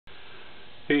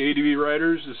Hey ADV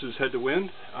riders, this is Head to Wind.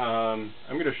 I'm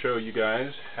going to show you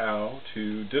guys how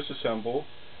to disassemble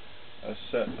a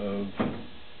set of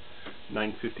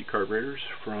 950 carburetors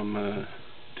from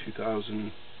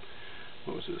 2000,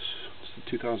 what was this? It's the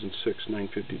 2006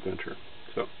 950 Adventure.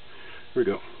 So, here we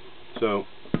go. So,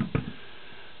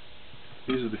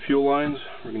 these are the fuel lines.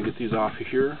 We're going to get these off of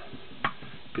here,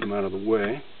 get them out of the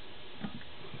way.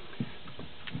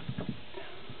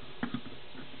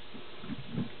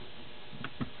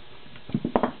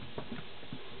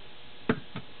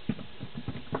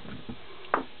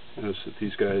 Notice that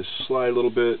these guys slide a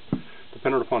little bit.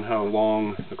 Depending upon how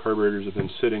long the carburetors have been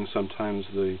sitting, sometimes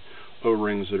the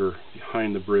O-rings that are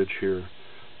behind the bridge here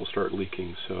will start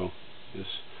leaking. So this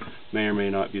may or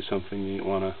may not be something you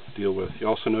want to deal with. You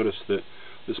also notice that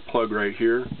this plug right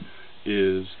here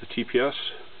is the TPS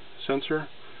sensor.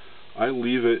 I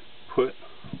leave it put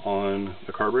on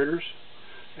the carburetors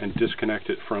and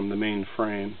disconnect it from the main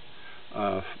frame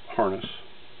harness.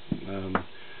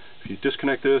 If you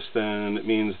disconnect this, then it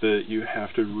means that you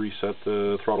have to reset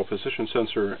the throttle position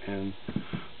sensor, and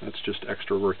that's just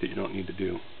extra work that you don't need to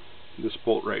do. This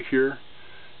bolt right here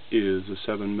is a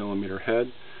 7mm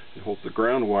head. It holds the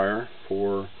ground wire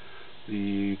for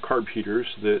the carb heaters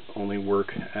that only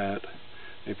work at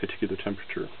a particular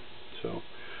temperature. So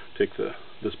take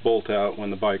this bolt out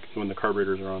when the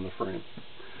carburetors are on the frame.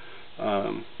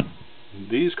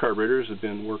 These carburetors have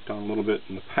been worked on a little bit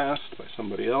in the past by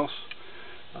somebody else.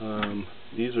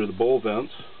 These are the bowl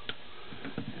vents,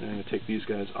 and I'm going to take these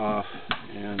guys off,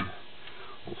 and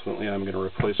ultimately I'm going to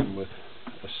replace them with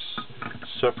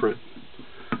separate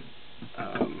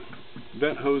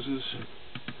vent hoses,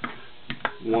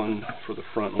 one for the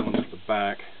front and one for the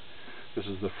back. This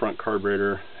is the front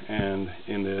carburetor, and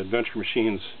in the Adventure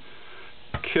Machines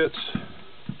kits,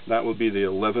 that will be the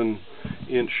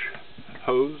 11-inch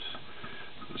hose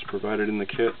that's provided in the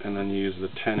kit, and then you use the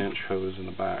 10-inch hose in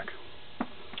the back.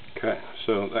 Okay,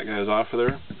 so that guy's off of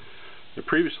there. I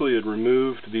previously had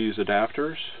removed these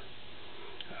adapters.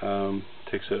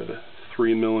 Takes a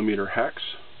 3mm hex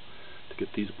to get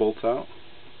these bolts out.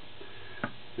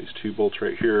 These two bolts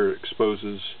right here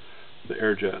exposes the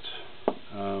air jets.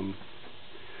 I'll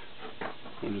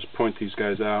just point these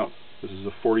guys out. This is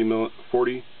a 40.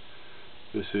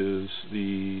 This is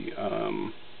the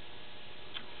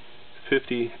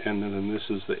 50, and then this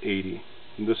is the 80.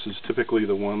 And this is typically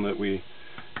the one that we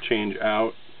change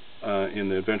out in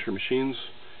the Adventure Machines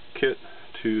kit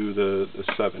to the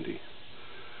 70.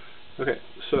 Okay,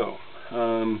 so what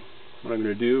I'm going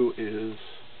to do is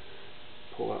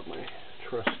pull out my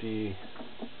trusty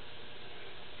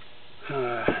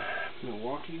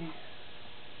Milwaukee.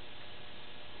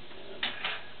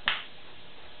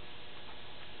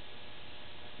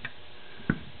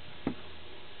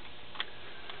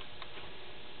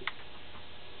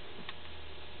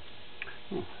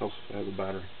 Helps if I have a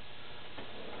battery.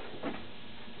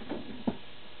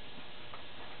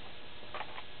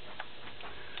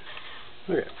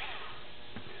 Okay, so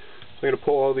I'm going to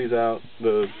pull all these out.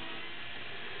 The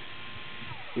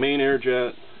main air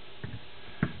jet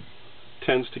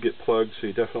tends to get plugged, so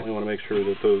you definitely want to make sure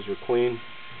that those are clean.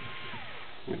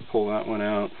 I'm going to pull that one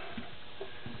out.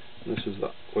 This is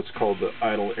what's called the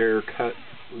idle air cut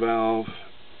valve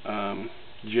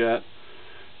jet.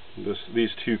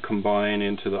 These two combine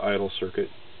into the idle circuit.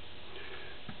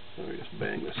 So we just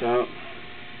bang this out.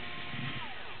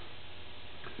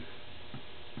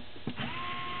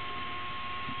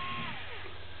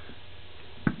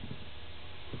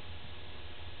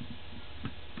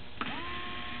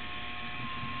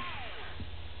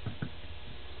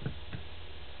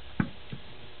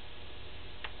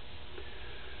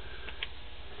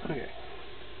 Okay.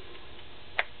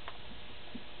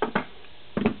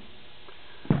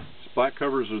 Black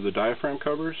covers are the diaphragm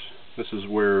covers. This is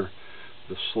where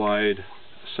the slide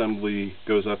assembly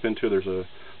goes up into. There's a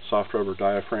soft rubber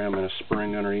diaphragm and a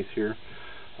spring underneath here.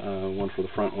 One for the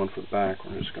front, one for the back.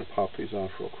 We're just going to pop these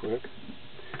off real quick.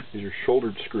 These are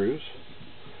shouldered screws.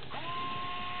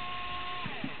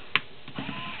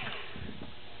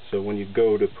 So when you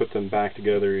go to put them back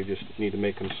together, you just need to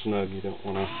make them snug. You don't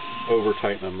want to over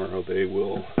tighten them, or they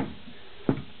will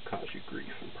cause you grief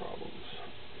and problems.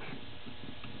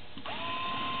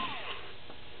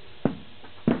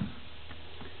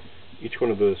 Each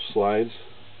one of the slides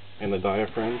and the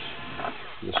diaphragms,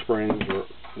 the springs,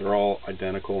 they're all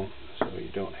identical, so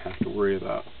you don't have to worry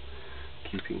about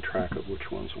keeping track of which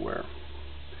one's where.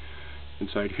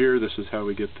 Inside here, this is how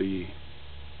we get the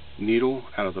needle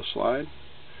out of the slide.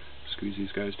 Squeeze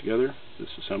these guys together. This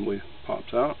assembly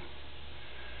pops out,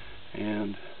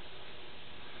 and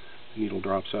the needle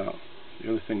drops out. The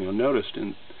other thing you'll notice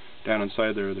in down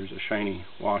inside there's a shiny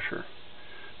washer.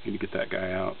 We need to get that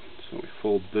guy out. So we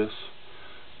fold this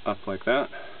up like that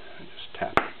and just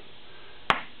tap it,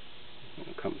 and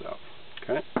it comes out.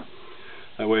 Okay?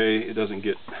 That way it doesn't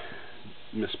get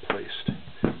misplaced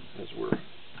as we're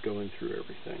going through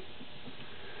everything.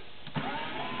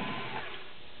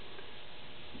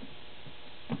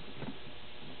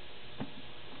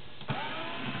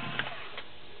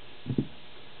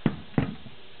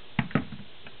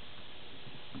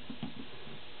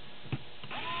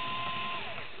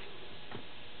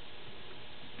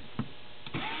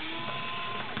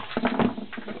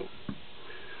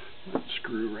 That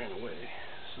screw ran away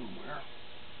somewhere.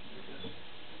 There it is.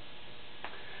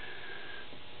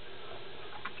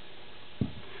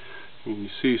 You can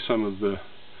see some of the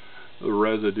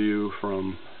residue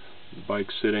from the bike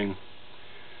sitting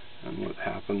and what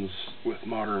happens with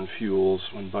modern fuels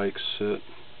when bikes sit,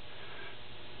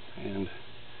 and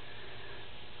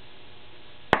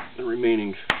the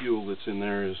remaining fuel that's in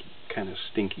there is kind of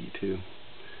stinky too.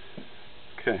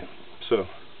 Okay, so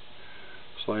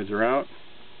slides are out,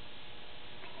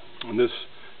 and this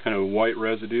kind of white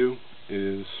residue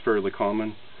is fairly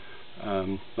common.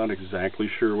 Not exactly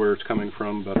sure where it's coming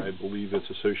from, but I believe it's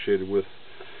associated with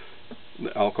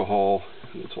the alcohol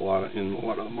that's in a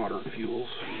lot of the modern fuels.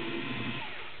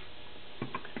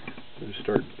 We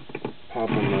start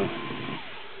popping the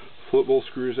flip bowl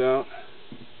screws out.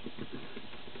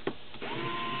 It's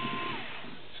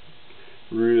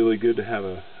really good to have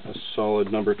a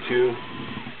solid number 2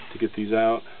 to get these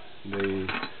out. They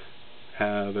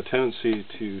have a tendency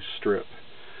to strip,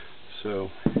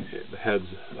 so the heads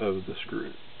of the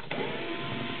screw,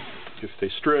 if they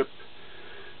strip,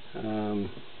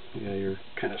 yeah, you're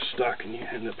kind of stuck and you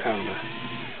end up having to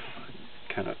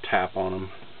kind of tap on them.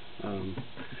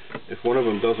 If one of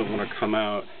them doesn't want to come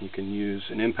out, you can use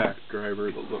an impact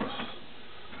driver that looks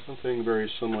something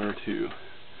very similar to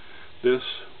this,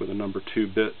 with a number 2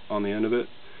 bit on the end of it,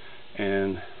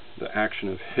 and the action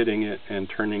of hitting it and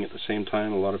turning at the same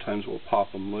time a lot of times will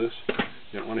pop them loose.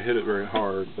 You don't want to hit it very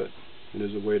hard, but it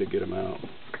is a way to get them out.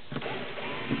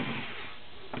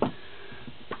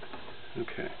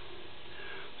 Okay,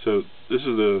 so this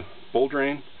is the bowl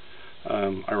drain.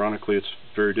 Ironically, it's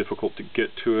very difficult to get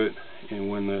to it, and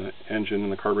when the engine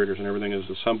and the carburetors and everything is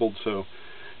assembled, so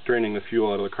draining the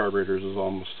fuel out of the carburetors is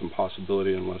almost an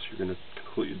impossibility unless you're going to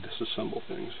completely disassemble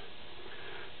things.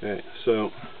 Okay,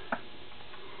 so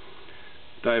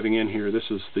diving in here, this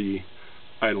is the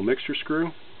idle mixture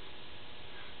screw.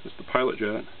 This is the pilot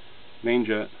jet, main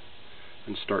jet,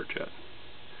 and start jet.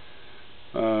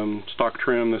 Stock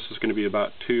trim, this is going to be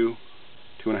about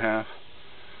 2.5.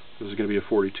 This is going to be a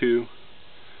 42.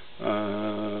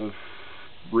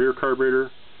 Rear carburetor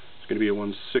is going to be a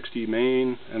 160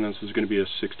 main, and this is going to be a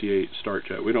 68 start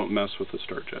jet. We don't mess with the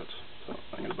start jets, so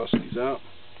I'm going to bust these out.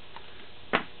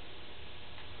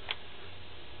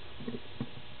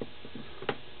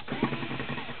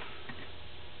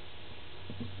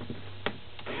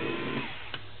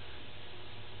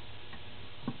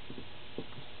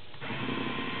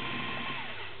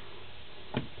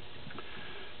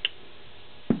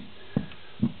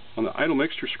 On the idle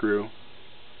mixture screw,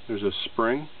 there's a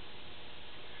spring.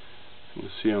 You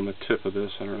can see on the tip of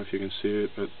this, I don't know if you can see it,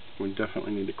 but we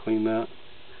definitely need to clean that.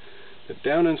 But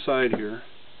down inside here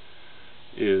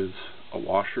is a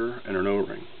washer and an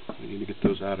O-ring. We need to get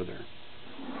those out of there.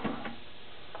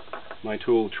 My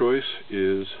tool of choice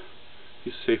is a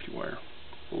piece of safety wire,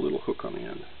 a little hook on the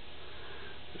end.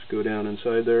 Just go down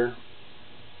inside there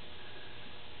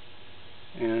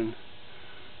and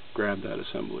grab that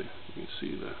assembly. You can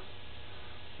see the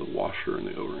washer and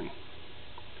the O-ring.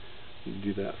 You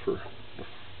do that for the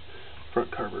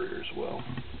front carburetor as well.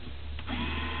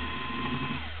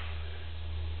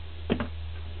 Okay.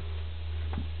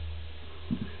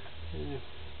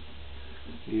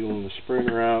 Needle and the spring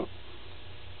are out.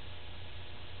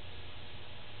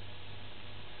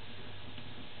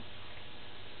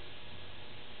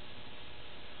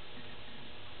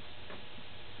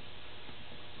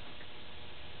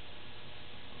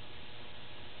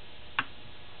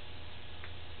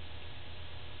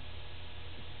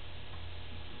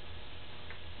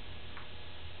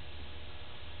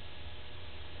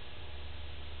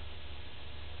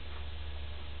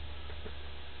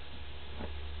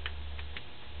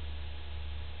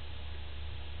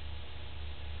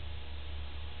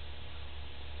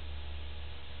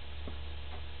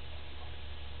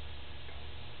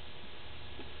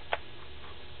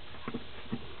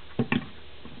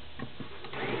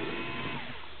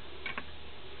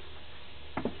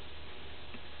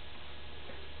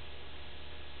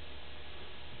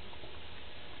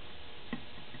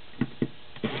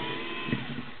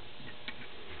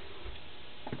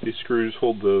 These screws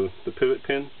hold the pivot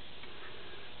pin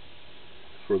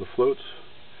for the floats.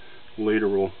 Later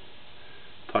we'll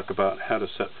talk about how to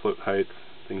set float height,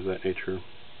 things of that nature.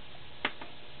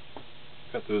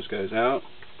 Got those guys out.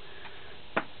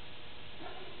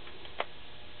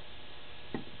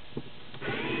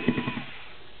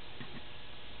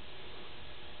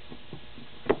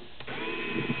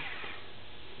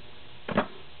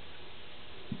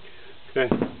 Okay,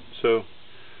 so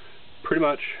pretty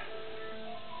much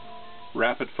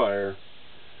rapid fire.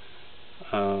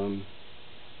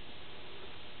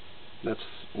 That's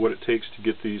what it takes to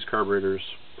get these carburetors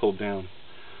pulled down.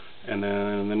 And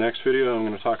then in the next video I'm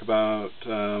going to talk about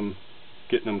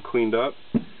getting them cleaned up,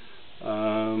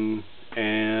 and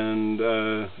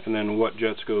then what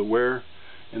jets go where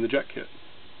in the jet kit.